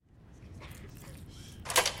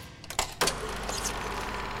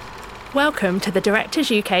Welcome to the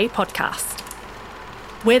Directors UK podcast.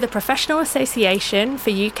 We're the professional association for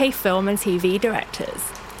UK film and TV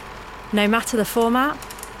directors. No matter the format,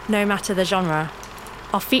 no matter the genre,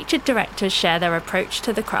 our featured directors share their approach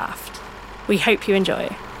to the craft. We hope you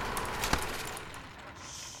enjoy.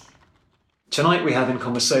 Tonight we have in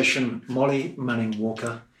conversation Molly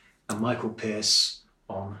Manning-Walker and Michael Pearce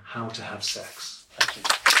on how to have sex. Thank you.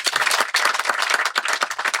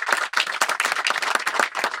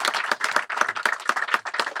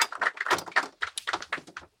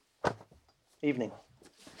 Evening.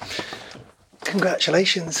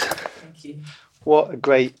 Congratulations. Thank you. What a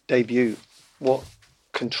great debut. What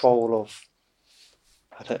control of,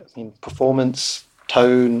 performance,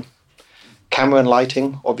 tone, camera and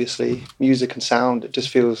lighting, obviously, music and sound. It just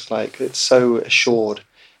feels like it's so assured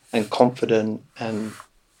and confident and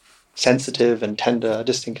sensitive and tender. I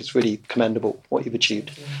just think it's really commendable what you've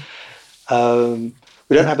achieved. We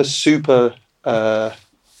don't have a super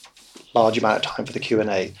large amount of time for the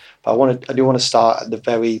Q&A, but I do want to start at the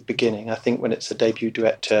very beginning. I think when it's a debut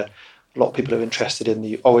director, a lot of people are interested in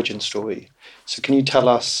the origin story. So can you tell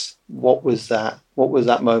us what was that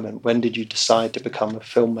moment? When did you decide to become a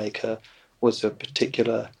filmmaker? Was there a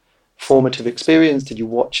particular formative experience? Did you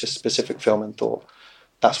watch a specific film and thought,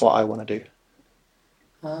 that's what I want to do?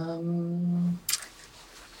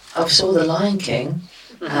 I saw The Lion King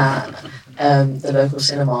at the local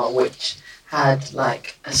cinema, which had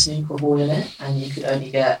like a snooker hall in it, and you could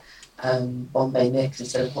only get Bombay mix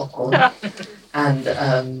instead of popcorn.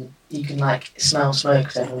 And you can like smell smoke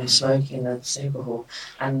because everyone was smoking in the snooker hall.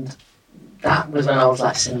 And that was when I was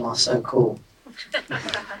like, cinema's so cool.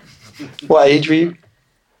 What age were you?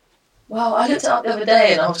 Well, I looked it up the other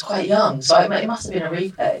day and I was quite young, so it must have been a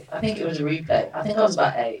replay. I think it was a replay. I think I was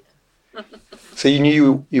about 8. So you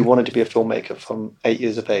knew you wanted to be a filmmaker from 8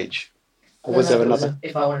 years of age? Or was there another?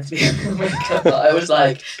 If I wanted to be a filmmaker, but I was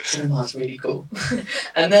like, cinema's really cool.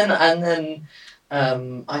 and then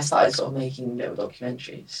I started sort of making little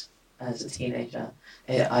documentaries as a teenager.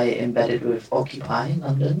 I embedded with Occupy in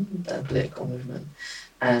London, the political movement,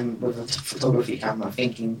 with a photography camera,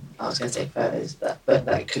 thinking I was going to take photos, but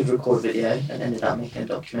that could record video, and ended up making a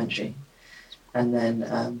documentary. And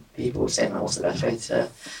then people were saying, what's the best way to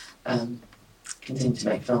continue to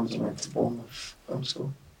make films, and went to Bournemouth Film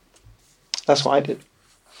School. That's what I did.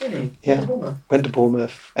 Really? Yeah. Went to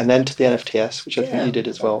Bournemouth and then to the NFTS, which I think you did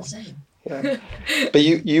as well. Yeah. But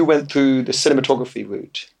you went through the cinematography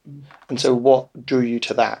route. And so what drew you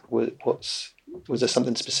to that? Was there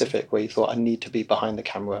something specific where you thought, I need to be behind the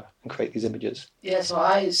camera and create these images? Yeah, so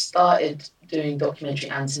I started doing documentary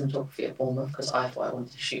and cinematography at Bournemouth because I thought I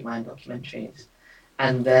wanted to shoot my own documentaries.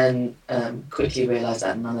 And then quickly realised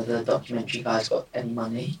that none of the documentary guys got any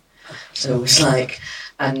money. So it was like,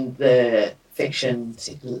 and the fiction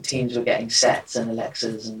teams were getting sets and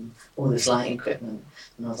Alexas and all this lighting equipment.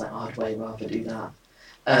 And I was like, I'd way rather do that.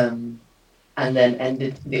 And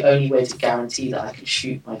then the only way to guarantee that I could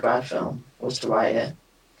shoot my grad film was to write it.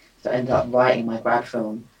 So I ended up writing my grad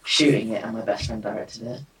film, shooting it, and my best friend directed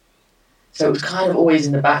it. So it was kind of always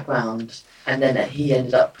in the background. And then he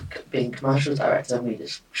ended up being commercial director, and we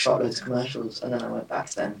just shot loads of commercials. And then I went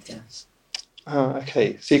back to the NFTS. Oh,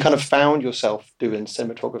 okay. So you kind of found yourself doing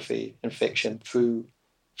cinematography and fiction through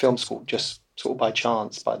film school, just sort of by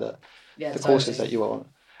chance, by the courses that you were on.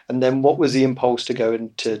 And then what was the impulse to go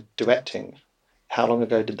into directing? How long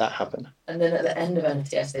ago did that happen? And then at the end of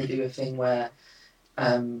NFTS, they do a thing where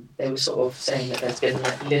they were sort of saying that there's been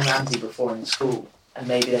like Lynn Ramsey before in school, and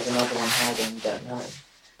maybe there's another one hiding, you don't know.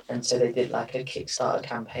 And so they did like a Kickstarter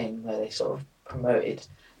campaign where they sort of promoted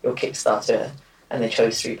your Kickstarter, and they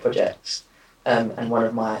chose 3 projects. And that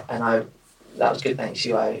was good thanks to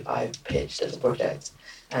you, I pitched as a project.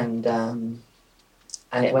 And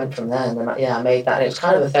it went from there. And then I made that. And it was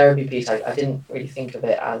kind of a therapy piece. I didn't really think of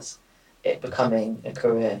it as it becoming a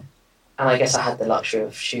career. And I guess I had the luxury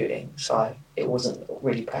of shooting, so it wasn't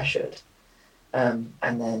really pressured. And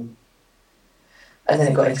then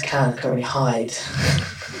it got into Cannes. I couldn't really hide.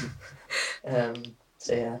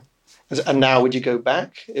 So yeah. And now would you go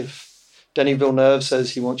back if Denis Villeneuve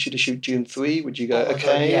says he wants you to shoot Dune 3, would you go,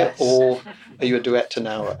 okay? Yes. Or are you a director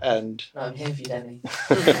now? And no, I'm here for you, Denis.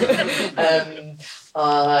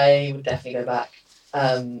 I would definitely go back.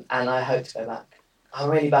 And I hope to go back. I'm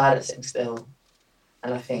really bad at sitting still.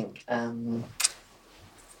 And I think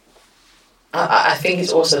I think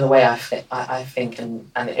it's also the way I think, and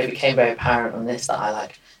it became very apparent on this that I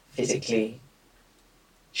like physically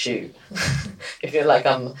shoot. I feel like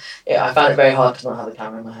I found it very hard to not have the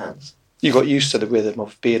camera in my hands. You got used to the rhythm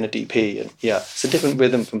of being a DP, and yeah, it's a different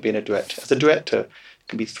rhythm from being a director. As a director, it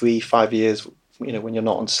can be 3-5 years when you're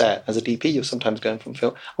not on set as a DP, you're sometimes going from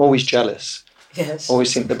film. I'm always jealous. Yes. I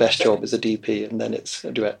always think the best job is a DP, and then it's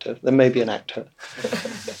a director, then maybe an actor.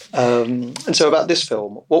 And so about this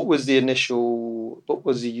film, what was the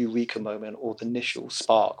eureka moment or the initial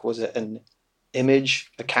spark? Was it an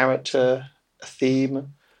image, a character, a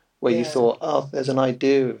theme, where you thought, oh, there's an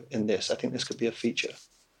idea in this, I think this could be a feature?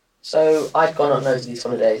 So I'd gone on loads of these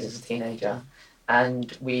holidays as a teenager,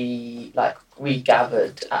 and we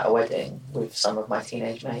gathered at a wedding with some of my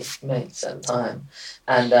teenage mates at the time,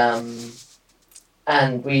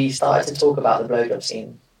 and we started to talk about the blowjob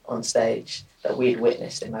scene on stage that we'd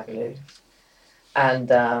witnessed in Magaluf.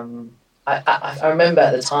 And I remember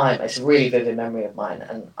at the time, it's a really vivid memory of mine,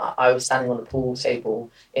 and I was standing on the pool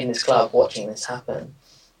table in this club watching this happen.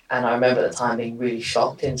 And I remember at the time being really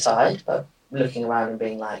shocked inside, but looking around and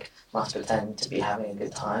being like, must pretend to be having a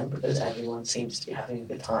good time because everyone seems to be having a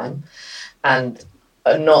good time. And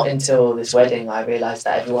not until this wedding I realised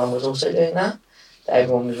that everyone was also doing that. That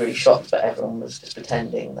everyone was really shocked, but everyone was just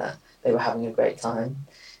pretending that they were having a great time.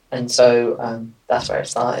 And so that's where it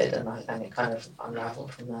started, and it kind of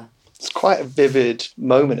unravelled from there. It's quite a vivid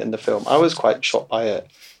moment in the film. I was quite shocked by it.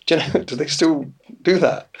 Do they still do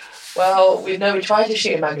that? Well, we tried to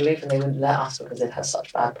shoot in Magaluf and they wouldn't let us because it had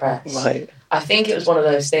such bad press. Right. I think it was one of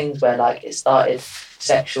those things where it started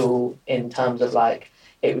sexual in terms of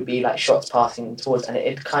it would be shots passing towards, and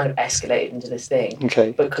it kind of escalated into this thing.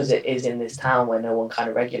 Okay. Because it is in this town where no one kind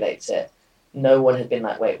of regulates it. No one had been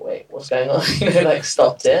wait, what's going on?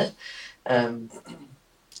 Stopped it.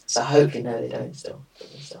 So hopefully, no, they don't still.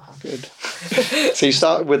 Good. So you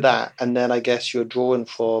started with that, and then I guess you're drawn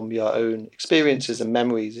from your own experiences and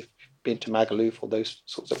memories, if you've been to Magaluf or those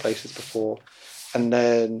sorts of places before. And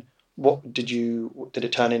then what did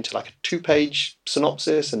it turn into, a 2-page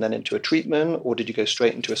synopsis and then into a treatment, or did you go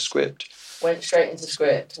straight into a script? Went straight into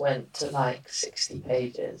script, went to 60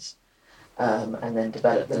 pages, and then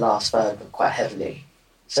developed the last third quite heavily.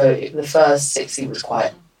 So the first 60 was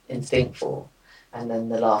quite instinctful, and then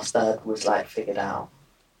the last third was figured out.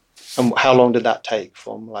 And how long did that take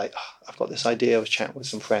from I've got this idea, I was chatting with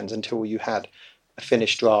some friends, until you had a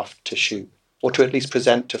finished draft to shoot, or to at least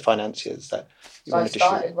present to financiers that you wanted to shoot? I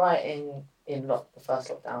started writing in the first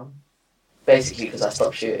lockdown, basically because I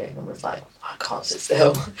stopped shooting and was I can't sit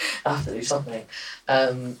still, I have to do something.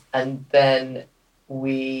 And then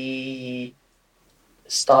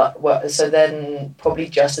so then probably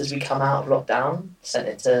just as we come out of lockdown, sent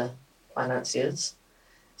it to financiers.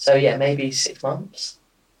 So yeah, maybe 6 months.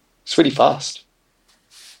 It's really fast.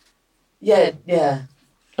 Yeah.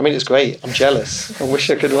 I mean, it's great. I'm jealous. I wish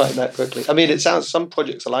I could write that quickly. I mean, some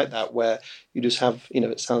projects are like that where you just have,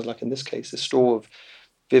 it sounds like in this case, a store of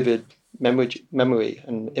vivid memory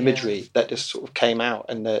and imagery that just sort of came out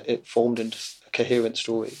and it formed into a coherent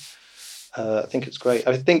story. I think it's great.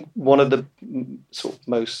 I think one of the sort of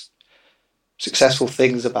most successful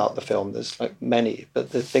things about the film, there's many,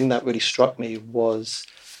 but the thing that really struck me was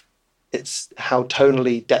it's how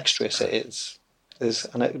tonally dexterous it is.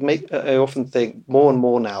 I often think more and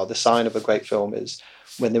more now the sign of a great film is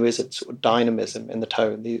when there is a sort of dynamism in the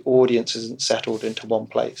tone. The audience isn't settled into one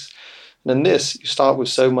place. And in this, you start with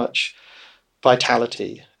so much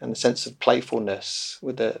vitality and a sense of playfulness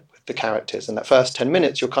with the characters. And that first 10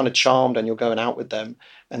 minutes, you're kind of charmed and you're going out with them.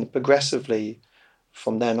 And progressively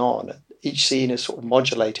from then on, each scene is sort of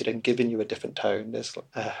modulated and given you a different tone. There's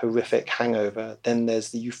a horrific hangover. Then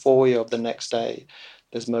there's the euphoria of the next day.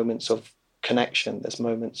 There's moments of connection. There's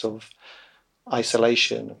moments of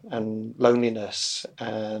isolation and loneliness.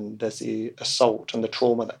 And there's the assault and the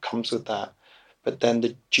trauma that comes with that. But then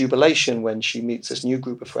the jubilation when she meets this new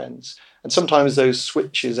group of friends. And sometimes those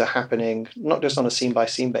switches are happening not just on a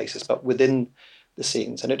scene-by-scene basis, but within the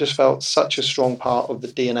scenes. And it just felt such a strong part of the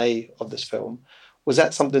DNA of this film. Was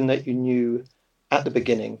that something that you knew at the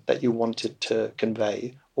beginning that you wanted to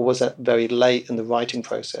convey? Or was that very late in the writing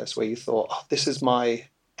process where you thought, oh, this is my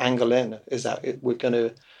angle in? Is that we're going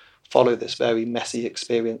to follow this very messy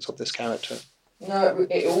experience of this character? No,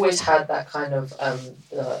 it always had that kind of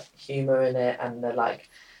the humour in it, and the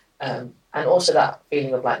and also that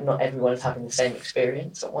feeling of not everyone is having the same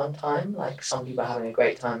experience at one time. Some people are having a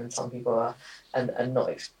great time, and some people are and not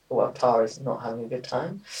Tara is not having a good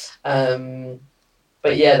time.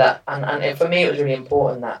 But yeah, that and for me it was really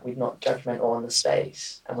important that we're not judgmental on the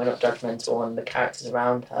space, and we're not judgmental on the characters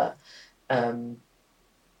around her, and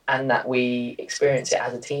that we experience it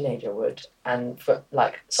as a teenager would. And for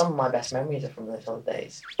some of my best memories are from those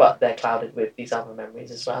holidays, but they're clouded with these other memories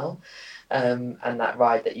as well. And that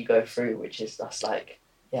ride that you go through, which is just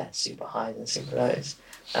super highs and super lows.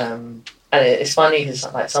 And it's funny because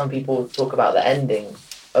some people talk about the ending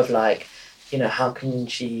of how can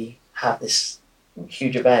she have this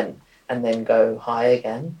huge event and then go high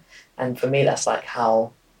again? And for me, that's like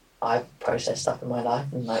how I've processed stuff in my life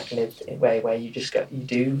and like lived in a way where you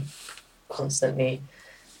do constantly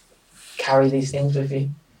carry these things with you.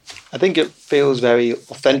 I think it feels very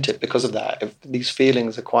authentic because of that. These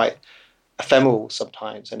feelings are quite ephemeral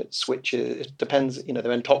sometimes, and it switches. It depends.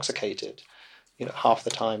 They're intoxicated, half the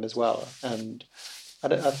time as well. And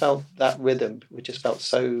I felt that rhythm, which just felt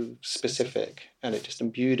so specific, and it just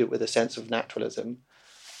imbued it with a sense of naturalism.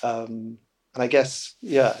 And I guess,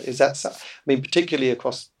 particularly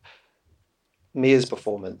across Mia's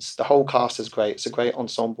performance, the whole cast is great. It's a great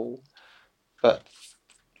ensemble. But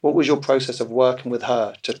what was your process of working with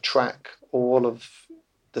her to track all of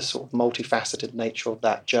the sort of multifaceted nature of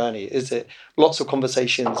that journey? Is it lots of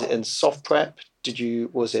conversations in soft prep?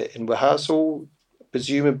 Was it in rehearsal?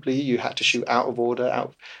 Presumably you had to shoot out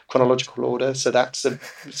of chronological order. So that's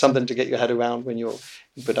something to get your head around when you're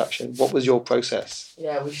in production. What was your process?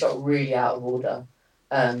 Yeah, we shot really out of order.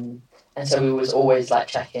 And so we was always like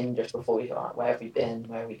check in just before we shot, like, where have we been,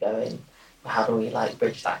 where are we going, how do we like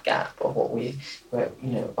bridge that gap of we've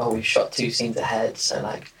shot 2 scenes ahead, so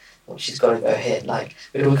like she's got to go hit, like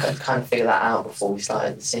we'd all kind of figure that out before we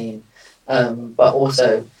started the scene. But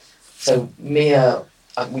also, so Mia,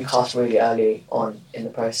 we cast really early on in the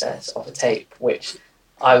process of a tape, which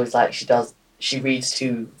I was like, she reads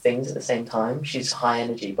 2 things at the same time. She's high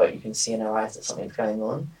energy, but you can see in her eyes that something's going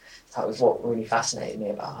on. That was what really fascinated me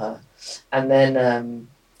about her. And then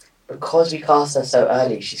because we cast her so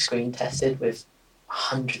early, she screen tested with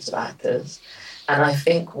hundreds of actors. And I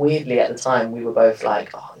think weirdly at the time we were both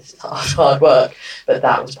like, oh, this is hard work. But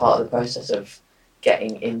that was part of the process of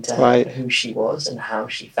getting into who she was and how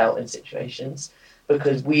she felt in situations.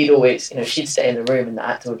 Because we'd always, she'd stay in the room and the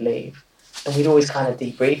actor would leave. And we'd always kind of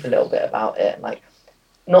debrief a little bit about it. Like,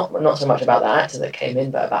 not so much about the actor that came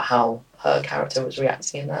in, but about how her character was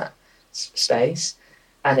reacting in that space.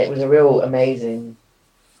 And it was a real amazing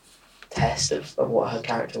test of what her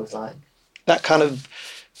character was like. That kind of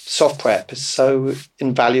soft prep is so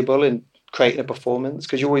invaluable in creating a performance,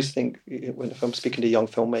 because you always think, if I'm speaking to young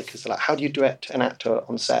filmmakers, they're like, how do you direct an actor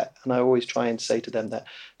on set? And I always try and say to them that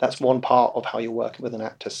that's one part of how you're working with an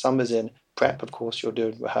actor. Some is in prep, of course, you're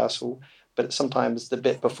doing rehearsal, but sometimes the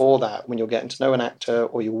bit before that, when you're getting to know an actor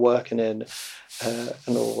or you're working in an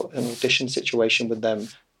audition situation with them,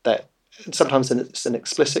 that sometimes it's an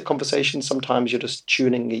explicit conversation, sometimes you're just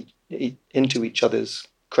tuning into each other's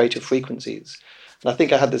creative frequencies. And I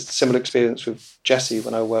think I had this similar experience with Jessie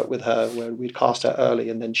when I worked with her, where we'd cast her early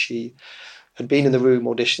and then she had been in the room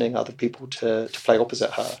auditioning other people to play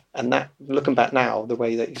opposite her. And that, looking back now, the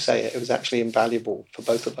way that you say it, it was actually invaluable for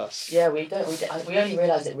both of us. Yeah, we only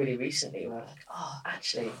realised it really recently. We were like, oh,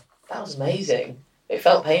 actually, that was amazing. It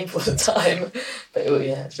felt painful at the time, but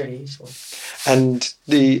it's really useful. And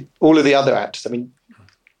all of the other actors,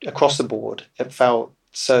 across the board, it felt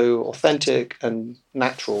so authentic and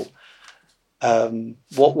natural.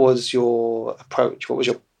 What was your approach? What was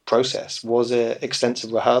your process? Was it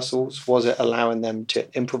extensive rehearsals? Was it allowing them to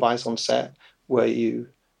improvise on set?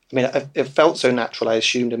 It felt so natural. I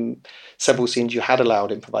assumed in several scenes you had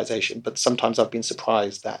allowed improvisation, but sometimes I've been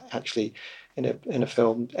surprised that actually in a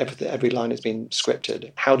film every line has been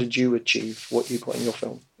scripted. How did you achieve what you got in your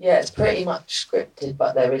film? Yeah, it's pretty much scripted,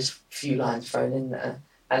 but there is a few lines thrown in there,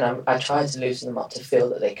 and I tried to loosen them up to feel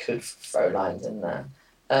that they could throw lines in there.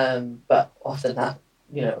 But often that,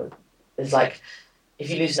 it's like, if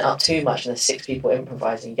you loosen it up too much and there's 6 people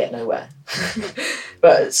improvising, you get nowhere.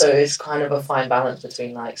 But so it's kind of a fine balance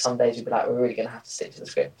between, like, some days you'd be like, we're really going to have to stick to the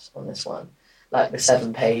script on this one. Like the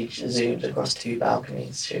 7-page zooms across 2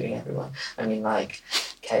 balconies shooting everyone.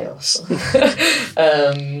 Chaos.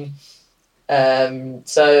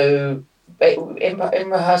 So in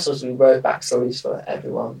rehearsals we wrote backstories for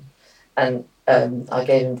everyone. And I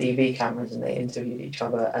gave them DV cameras and they interviewed each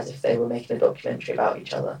other as if they were making a documentary about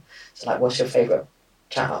each other. So like, what's your favourite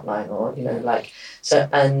chat-up line? Or,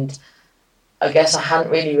 and I guess I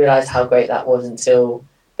hadn't really realised how great that was until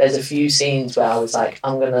there's a few scenes where I was like,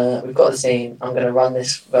 we've got the scene, I'm going to run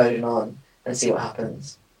this version on and see what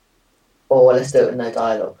happens. Or let's do it with no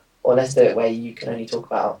dialogue. Or let's do it where you can only talk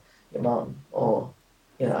about your mum. Or,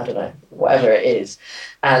 I don't know, whatever it is.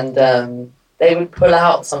 And they would pull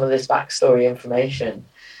out some of this backstory information.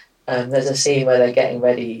 There's a scene where they're getting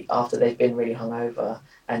ready after they've been really hungover,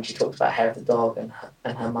 and she talks about hair of the dog and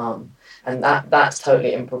her mum. And that's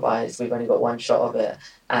totally improvised. We've only got one shot of it.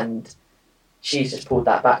 And she's just pulled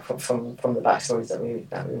that back from the backstories that we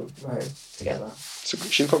wrote together. So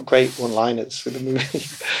she's got great one-liners for the movie.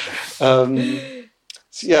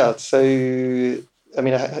 So I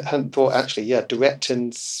mean, I hadn't thought actually,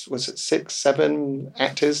 directing, was it 6, 7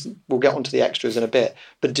 actors? We'll get onto the extras in a bit.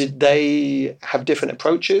 But did they have different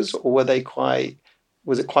approaches, or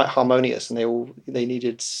was it quite harmonious and they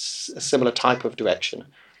needed a similar type of direction?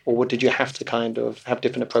 Or did you have to kind of have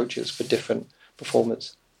different approaches for different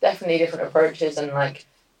performers? Definitely different approaches, and like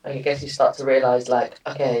I guess you start to realise like,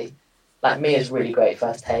 okay, like Mia's really great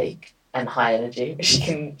first take and high energy.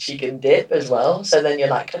 She can dip as well. So then you're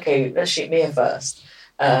like, okay, let's shoot Mia first.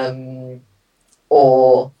 Or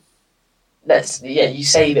you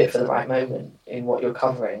save it for the right moment in what you're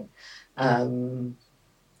covering.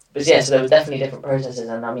 But yeah, so there were definitely different processes,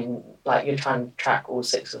 and I mean, like you're trying to track all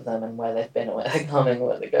 6 of them and where they've been and where they're coming and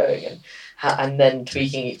where they're going, and then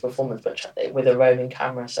tweaking each performance, but with a roaming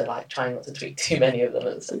camera, so like trying not to tweak too many of them.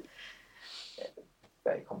 It's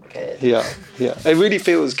very complicated. Yeah. It really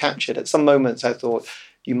feels captured. At some moments, I thought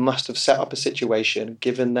you must have set up a situation,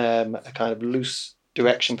 given them a kind of loose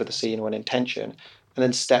direction for the scene or an intention, and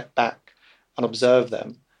then step back and observe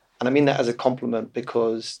them. And I mean that as a compliment,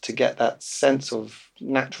 because to get that sense of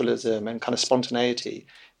naturalism and kind of spontaneity,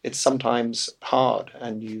 it's sometimes hard,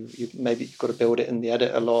 and you maybe you've got to build it in the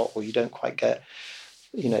edit a lot, or you don't quite get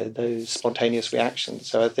those spontaneous reactions.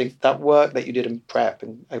 So I think that work that you did in prep,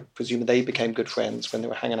 and I presume they became good friends when they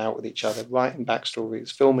were hanging out with each other, writing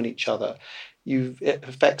backstories, filming each other, it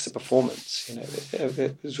affects the performance.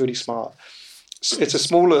 It was really smart. It's a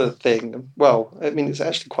smaller thing. Well, I mean, it's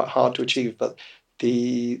actually quite hard to achieve, but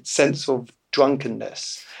the sense of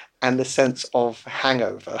drunkenness and the sense of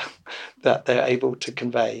hangover that they're able to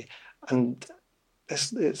convey, and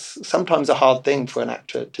it's sometimes a hard thing for an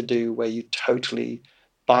actor to do, where you totally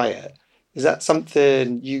buy it. Is that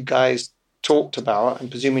something you guys talked about? I'm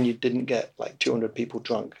presuming you didn't get like 200 people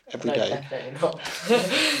drunk every day. Definitely not.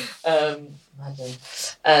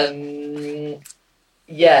 Imagine.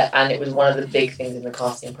 Yeah, and it was one of the big things in the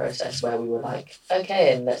casting process where we were like,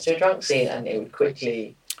 okay, and let's do a drunk scene, and it would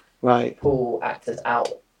quickly pull actors out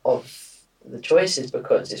of the choices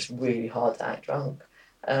because it's really hard to act drunk.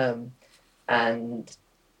 So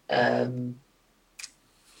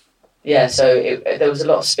there was a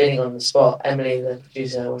lot of spinning on the spot. Emily, the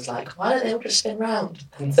producer, was like, why don't they all just spin round?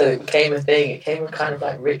 And so it became a thing. It became a kind of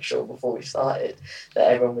like ritual before we started,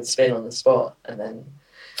 that everyone would spin on the spot. And then,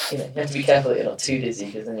 you have to be careful that you're not too dizzy,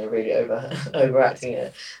 because then you're really overacting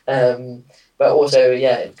it. But also,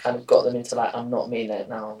 it kind of got them into like, I'm not mean it,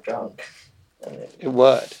 now I'm drunk. And it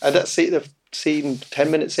worked. And that scene 10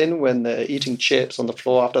 minutes in, when they're eating chips on the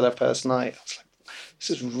floor after their first night, I was like, this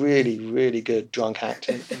is really, really good drunk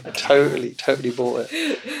acting. I totally bought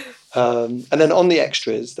it. And then on the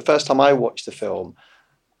extras, the first time I watched the film,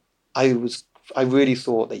 I really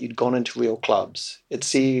thought that you'd gone into real clubs. It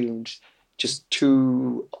seemed just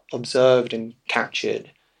too observed and captured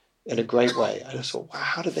in a great way. I just thought, wow,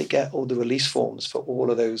 how did they get all the release forms for all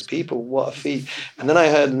of those people? What a feat. And then I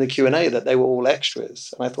heard in the Q&A that they were all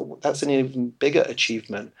extras. And I thought, well, that's an even bigger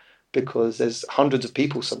achievement, because there's hundreds of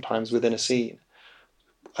people sometimes within a scene.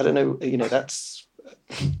 I don't know, that's,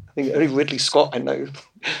 I think only Ridley Scott I know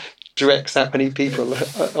directs that many people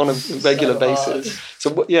on a regular basis. So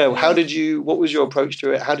what was your approach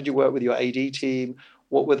to it? How did you work with your AD team?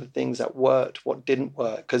 What were the things that worked? What didn't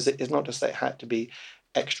work? Because it's not just that it had to be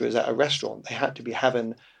extras at a restaurant. They had to be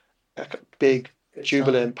having a big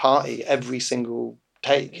jubilant party every single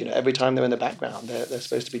take. Every time they're in the background, they're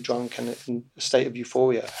supposed to be drunk and in a state of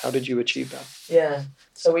euphoria. How did you achieve that? Yeah,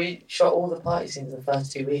 so we shot all the party scenes in the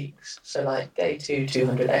first 2 weeks. So like day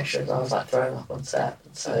 200 extras. I was like throwing up on set.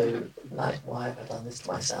 So like, why have I done this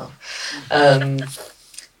to myself?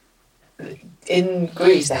 In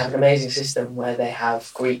Greece, they have an amazing system where they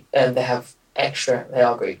have Greek. They are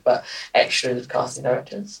Greek, but extra casting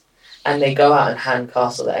directors, and they go out and hand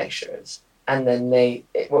cast all the extras, and then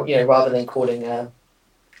rather than calling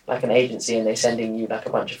like an agency and they sending you like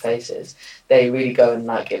a bunch of faces, they really go and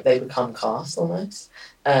they become cast almost.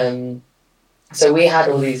 So we had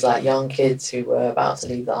all these like young kids who were about to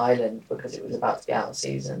leave the island because it was about to be out of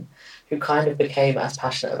season, who kind of became as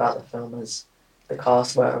passionate about the film as the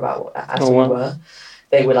cast were we were.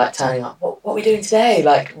 They were like turning up, what are we doing today?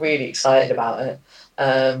 Like really excited about it.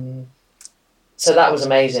 So that was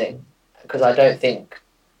amazing, because I don't think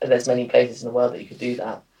there's many places in the world that you could do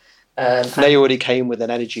that. They already came with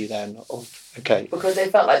an energy then of, okay. Because they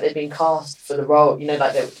felt like they'd been cast for the role,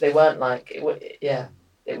 like they weren't like, it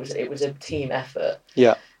was a team effort.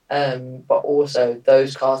 Yeah. But also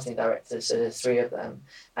those casting directors, so there's 3 of them,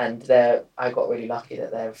 and I got really lucky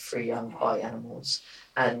that they're 3 young party animals,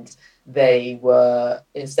 and they were,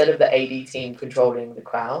 instead of the AD team controlling the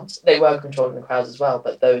crowds, they were controlling the crowds as well,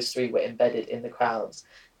 but those 3 were embedded in the crowds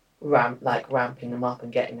ramping them up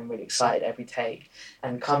and getting them really excited every take,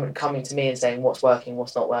 and coming to me and saying what's working,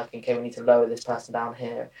 what's not working. Okay, we need to lower this person down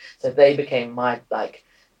here. So they became my like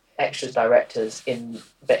extras directors in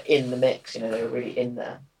the mix. You know, they were really in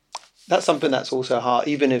there. That's something that's also hard.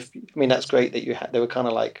 Even if, I mean, that's great that they were kind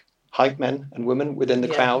of like hype men and women within the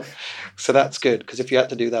crowd. So that's good, because if you had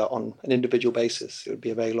to do that on an individual basis, it would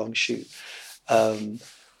be a very long shoot.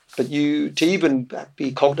 But to even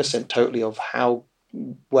be cognizant totally of how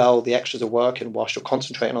well the extras are working whilst you're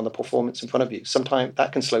concentrating on the performance in front of you, sometimes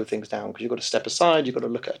that can slow things down, because you've got to step aside, you've got to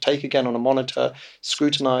look at a take again on a monitor,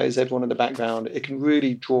 scrutinize everyone in the background. It can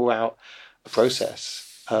really draw out a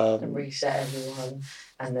process. And reset everyone,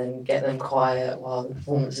 and then get them quiet while the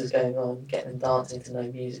performance is going on, get them dancing to no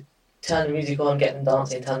music. Turn the music on, get them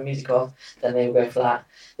dancing, turn the music off, then they will go flat.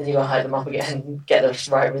 Then you got to hype them up again, get the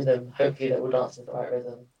right rhythm. Hopefully they will dance to the right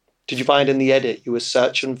rhythm. Did you find in the edit you were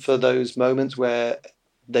searching for those moments where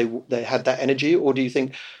they had that energy, or do you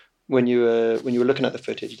think when you were looking at the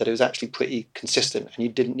footage that it was actually pretty consistent and you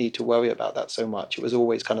didn't need to worry about that so much? It was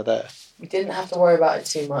always kind of there. We didn't have to worry about it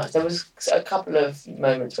too much. There was a couple of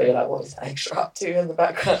moments where you're like, what is that extra up to in the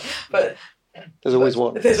background? But there's always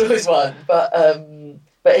one. There's always one.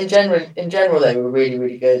 But in general, they were really,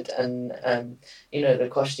 really good. And you know, the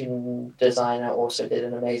costume designer also did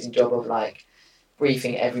an amazing job of like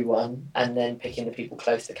briefing everyone and then picking the people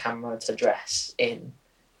close to camera to dress in,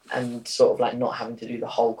 and sort of like not having to do the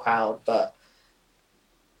whole crowd, but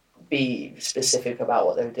be specific about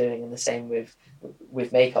what they were doing. And the same with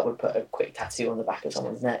makeup, would put a quick tattoo on the back of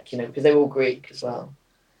someone's neck, you know, because they were all Greek as well.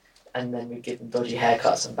 And then we'd give them dodgy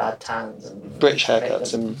haircuts and bad tans and British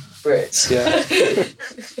haircuts and Brits. Yeah.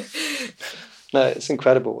 No, it's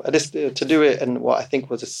incredible. To do it in what I think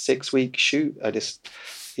was a 6-week shoot,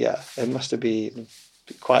 it must have been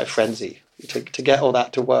quite a frenzy to get all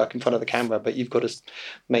that to work in front of the camera, but you've got to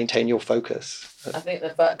maintain your focus. I think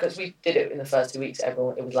because we did it in the first 2 weeks, it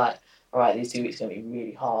was like, all right, these 2 weeks are going to be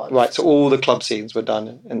really hard. Right, so all the club scenes were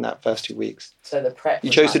done in that first 2 weeks. So the prep. You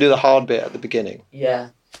chose to do the hard bit at the beginning. Yeah.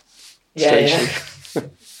 Yeah. Yeah, we'll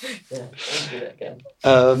do that again.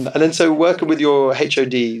 And then, so working with your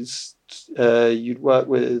HODs, you'd work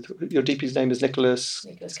with, your DP's name is Nicholas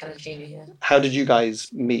Canaccini, yeah. How did you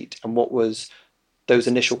guys meet, and what was those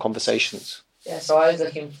initial conversations? Yeah, so I was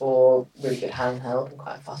looking for really good handheld. I'm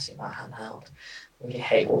quite fussy about handheld. I really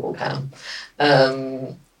hate wobble cam.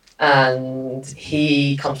 And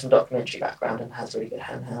he comes from a documentary background and has really good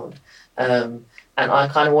handheld. And I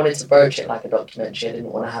kind of wanted to broach it like a documentary. I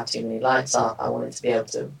didn't want to have too many lights up. I wanted to be able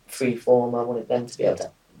to freeform. I wanted them to be able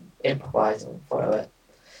to improvise and follow it.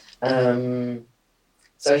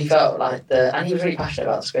 So he felt like and he was really passionate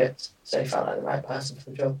about the script. So he felt like the right person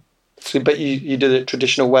for the job. So, but you did it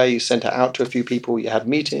traditional way. You sent it out to a few people. You had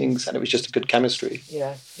meetings, and it was just a good chemistry.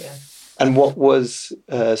 Yeah. And what was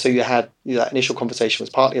so you had that initial conversation was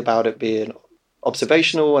partly about it being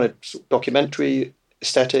observational and a documentary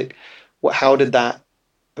aesthetic. How did that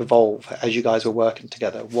evolve as you guys were working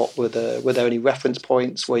together? Were there any reference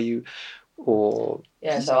points where you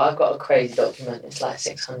Yeah, so I've got a crazy document. It's like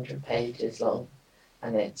 600 pages long,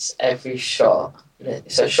 and it's every shot.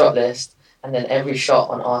 So shot list, and then every shot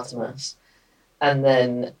on Artemis, and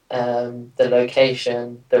then the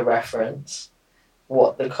location, the reference,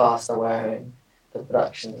 what the cast are wearing, the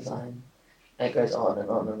production design, and it goes on and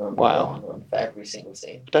on and on. Wow. And on for every single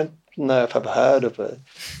scene. I don't know if I've heard of a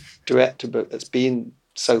director book that's been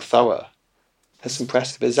so thorough. That's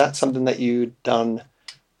impressive. Is that something that you'd done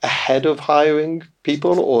ahead of hiring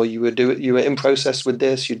people, or you were in process with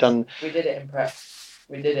this? We did it in prep.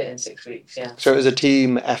 We did it in 6 weeks. Yeah. So it was a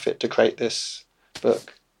team effort to create this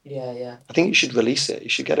book. Yeah. I think you should release it. You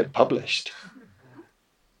should get it published.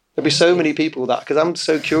 There'll be so many people because I'm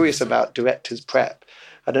so curious about director's prep.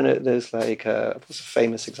 I don't know. There's like what's a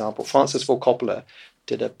famous example? Francis Ford Coppola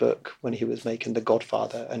did a book when he was making The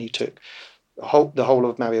Godfather, and he took the whole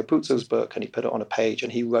of Mario Puzo's book and he put it on a page,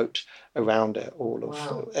 and he wrote around it all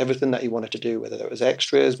of everything that he wanted to do, whether there was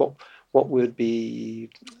extras, what would be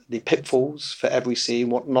the pitfalls for every scene,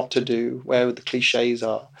 what not to do, where the cliches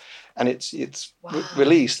are, and it's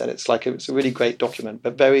released, and it's a really great document.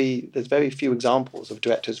 But there's very few examples of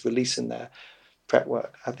directors releasing their prep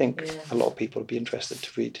work. I think a lot of people would be interested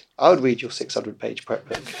to read. I would read your 600-page prep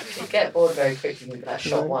book. You get bored very quickly with that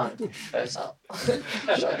shot 1, goes up,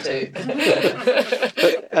 shot 2.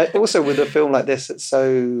 But also with a film like this that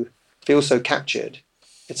feels so captured,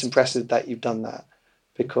 it's impressive that you've done that,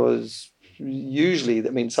 because usually,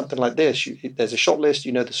 something like this, there's a shot list,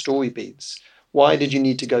 the story beats. Why did you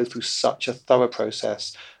need to go through such a thorough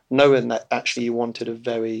process, knowing that actually you wanted a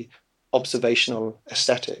very observational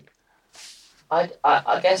aesthetic? I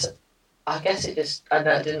guess it just, I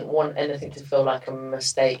didn't want anything to feel like a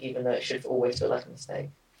mistake, even though it should always feel like a mistake.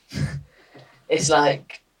 It's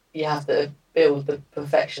like you have to build the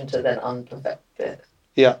perfection to then unperfect it.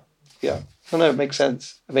 Yeah. No, it makes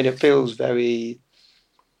sense. I mean, it feels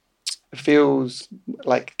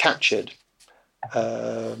like captured,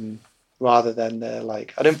 rather than they're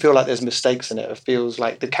like, I don't feel like there's mistakes in it. It feels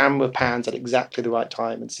like the camera pans at exactly the right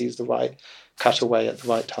time and sees the right cutaway at the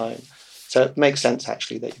right time. So it makes sense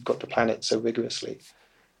actually that you've got to plan it so rigorously.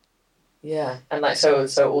 Yeah, and like so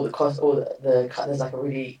all the there's like a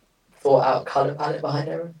really thought out color palette behind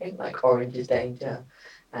everything. Like orange is danger,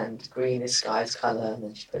 and green is Sky's color, and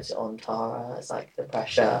then she puts it on Tara as like the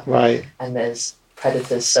pressure. Right. And there's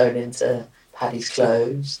predators sewn into Paddy's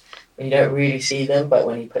clothes. And you don't really see them, but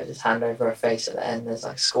when he puts his hand over her face at the end, there's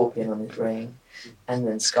like a scorpion on his ring, and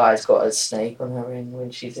then Sky's got a snake on her ring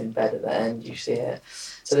when she's in bed at the end. You see it.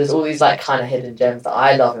 So there's all these like kind of hidden gems that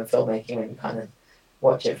I love in filmmaking when you kind of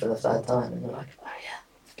watch it for the third time and you're like, oh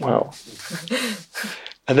yeah. Wow.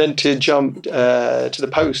 And then to jump to the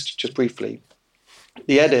post just briefly,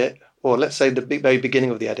 the edit, or let's say the very beginning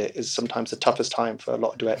of the edit, is sometimes the toughest time for a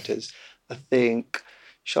lot of directors. I think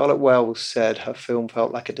Charlotte Wells said her film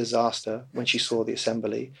felt like a disaster when she saw the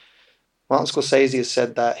assembly. Martin Scorsese has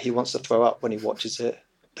said that he wants to throw up when he watches it.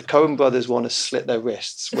 The Coen brothers want to slit their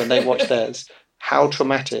wrists when they watch theirs. How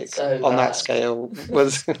traumatic on that scale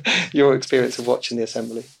was your experience of watching the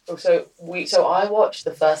assembly? So I watched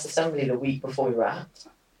the first assembly the week before we wrapped,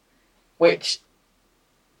 and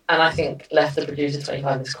I think left the producer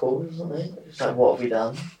 25 minutes calls or something. It was like, what have we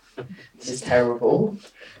done? This is terrible.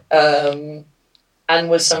 And there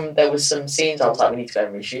was some scenes I was like, we need to go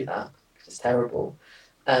and reshoot that because it's terrible,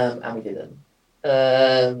 and we didn't.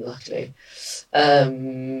 Luckily, yeah,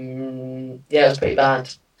 it was pretty bad.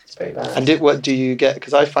 Pretty bad. And what do you get?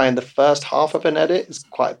 Because I find the first half of an edit is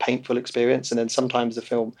quite a painful experience, and then sometimes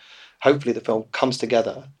hopefully the film comes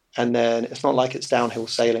together, and then it's not like it's downhill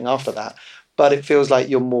sailing after that, but it feels like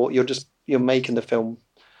you're making the film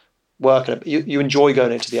work, and you enjoy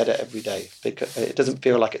going into the edit every day because it doesn't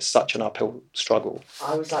feel like it's such an uphill struggle.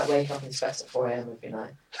 I was like waking up in sweats at 4 a.m. every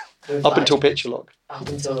night. Until picture lock. Up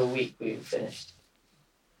until the week we finished.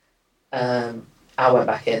 I went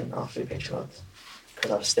back in after we picture locked,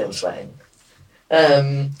 because I was still sweating.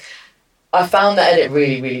 I found the edit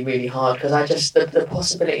really, really, really hard because the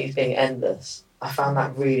possibilities being endless, I found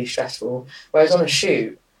that really stressful. Whereas on a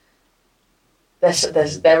shoot,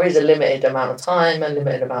 there is a limited amount of time, a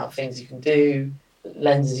limited amount of things you can do,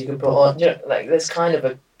 lenses you can put on. You know, like there's kind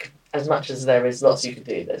of as much as there is lots you can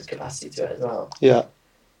do, there's capacity to it as well. Yeah.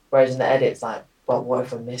 Whereas in the edit, it's like, well, what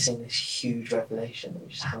if we're missing this huge revelation that we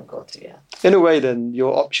just haven't got to yet? In a way, then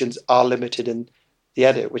your options are limited in the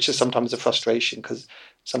edit, which is sometimes a frustration because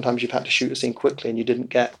sometimes you've had to shoot a scene quickly and you didn't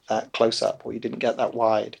get that close up or you didn't get that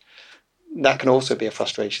wide. That can also be a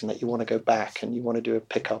frustration that you want to go back and you want to do a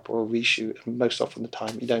pickup or a reshoot, and most often the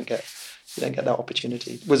time you don't get that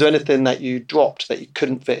opportunity. Was there anything that you dropped that you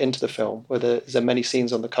couldn't fit into the film? Is there many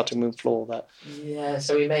scenes on the cutting room floor that? Yeah,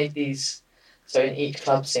 so we made these. So in each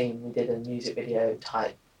club scene, we did a music video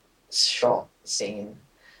type shot scene.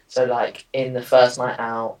 So like in the first night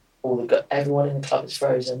out, everyone in the club is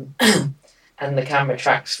frozen, and the camera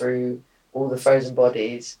tracks through all the frozen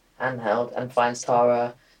bodies, handheld, and finds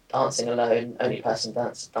Tara dancing alone, only person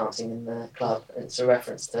dancing in the club. And it's a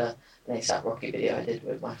reference to an A$AP Rocky video I did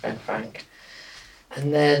with my friend Frank.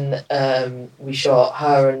 And then we shot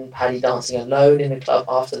her and Paddy dancing alone in the club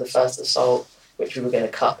after the first assault, which we were going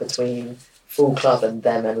to cut between full club and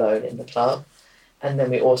them alone in the club. And then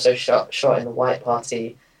we also shot in the white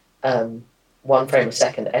party, 1 frame a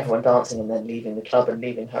second, everyone dancing and then leaving the club and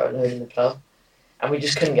leaving her alone in the club. And we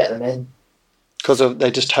just couldn't get them in. Because they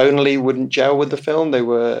just tonally wouldn't gel with the film? It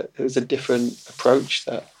was a different approach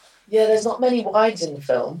that... Yeah, there's not many wides in the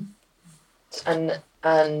film. And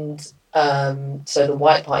so the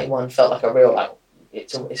white party one felt like a real, like,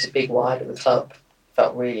 it's a big wide of the club.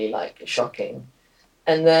 Felt really, like, shocking.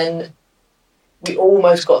 And then we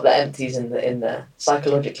almost got the empties in there.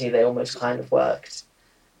 Psychologically, they almost kind of worked.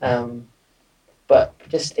 But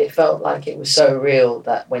just it felt like it was so real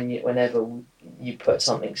that whenever you put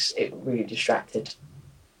something, it really distracted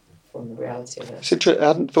from the reality of it. I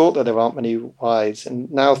hadn't thought that there aren't many wides,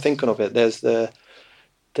 and now thinking of it, there's the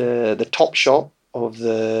top shot of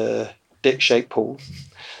the dick-shaped pool.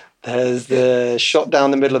 There's the shot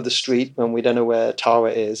down the middle of the street when we don't know where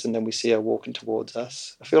Tara is, and then we see her walking towards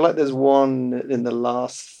us. I feel like there's one in the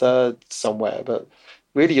last third somewhere, but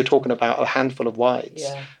really you're talking about a handful of wides.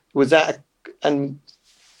 Yeah. Was that... And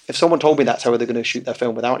if someone told me that's how they're going to shoot their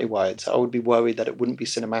film without any wides, I would be worried that it wouldn't be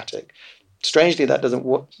cinematic. strangely, that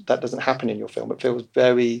doesn't happen in your film. It feels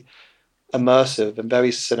very immersive and very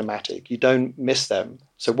cinematic. You don't miss them.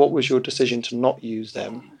 So what was your decision to not use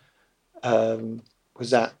them?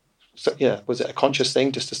 Was it a conscious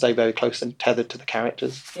thing just to stay very close and tethered to the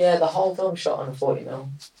characters? Yeah, the whole film shot on a 40mm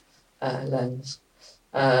lens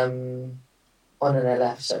on an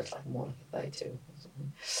LF, so it's like more like a 32 or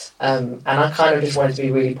something. And I kind of just wanted to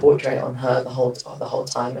be really portrait on her the whole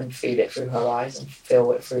time and feel it through her eyes and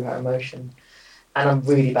feel it through her emotion. And I'm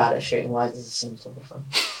really bad at shooting wides as a cinematographer.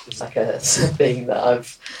 It's a thing that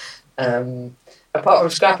I've apart from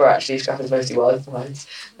Scrapper, actually. Scrapper's mostly wides.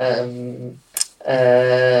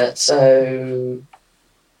 So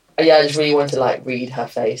yeah, I just really wanted to like read her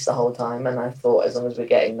face the whole time, and I thought as long as we're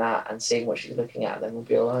getting that and seeing what she's looking at, then we'll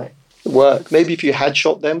be all right. Work. Maybe if you had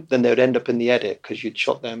shot them, then they would end up in the edit because you'd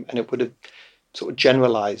shot them, and it would have sort of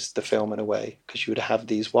generalized the film in a way because you would have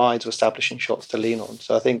these wides or establishing shots to lean on.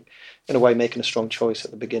 So I think, in a way, making a strong choice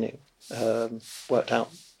at the beginning worked out.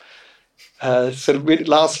 So really,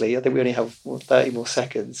 lastly, I think we only have 30 more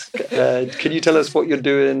seconds. Can you tell us what you're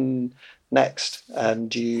doing next?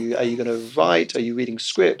 And are you going to write? Are you reading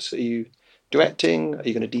scripts? Are you directing? Are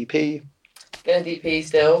you going to DP? Going to DP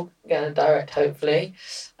still. Going to direct, hopefully.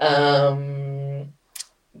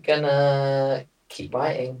 Gonna keep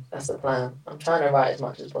writing. That's the plan. I'm trying to write as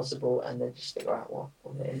much as possible and then just figure out what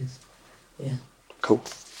it is. Yeah. Cool.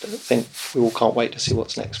 I think we all can't wait to see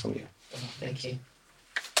what's next from you. Oh, thank you.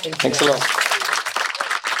 Thanks a lot.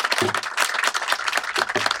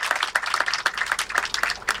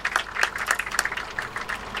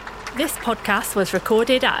 This podcast was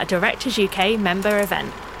recorded at a Directors UK member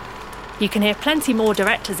event. You can hear plenty more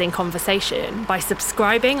directors in conversation by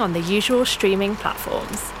subscribing on the usual streaming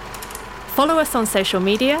platforms. Follow us on social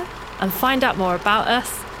media and find out more about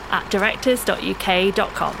us at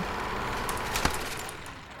directors.uk.com.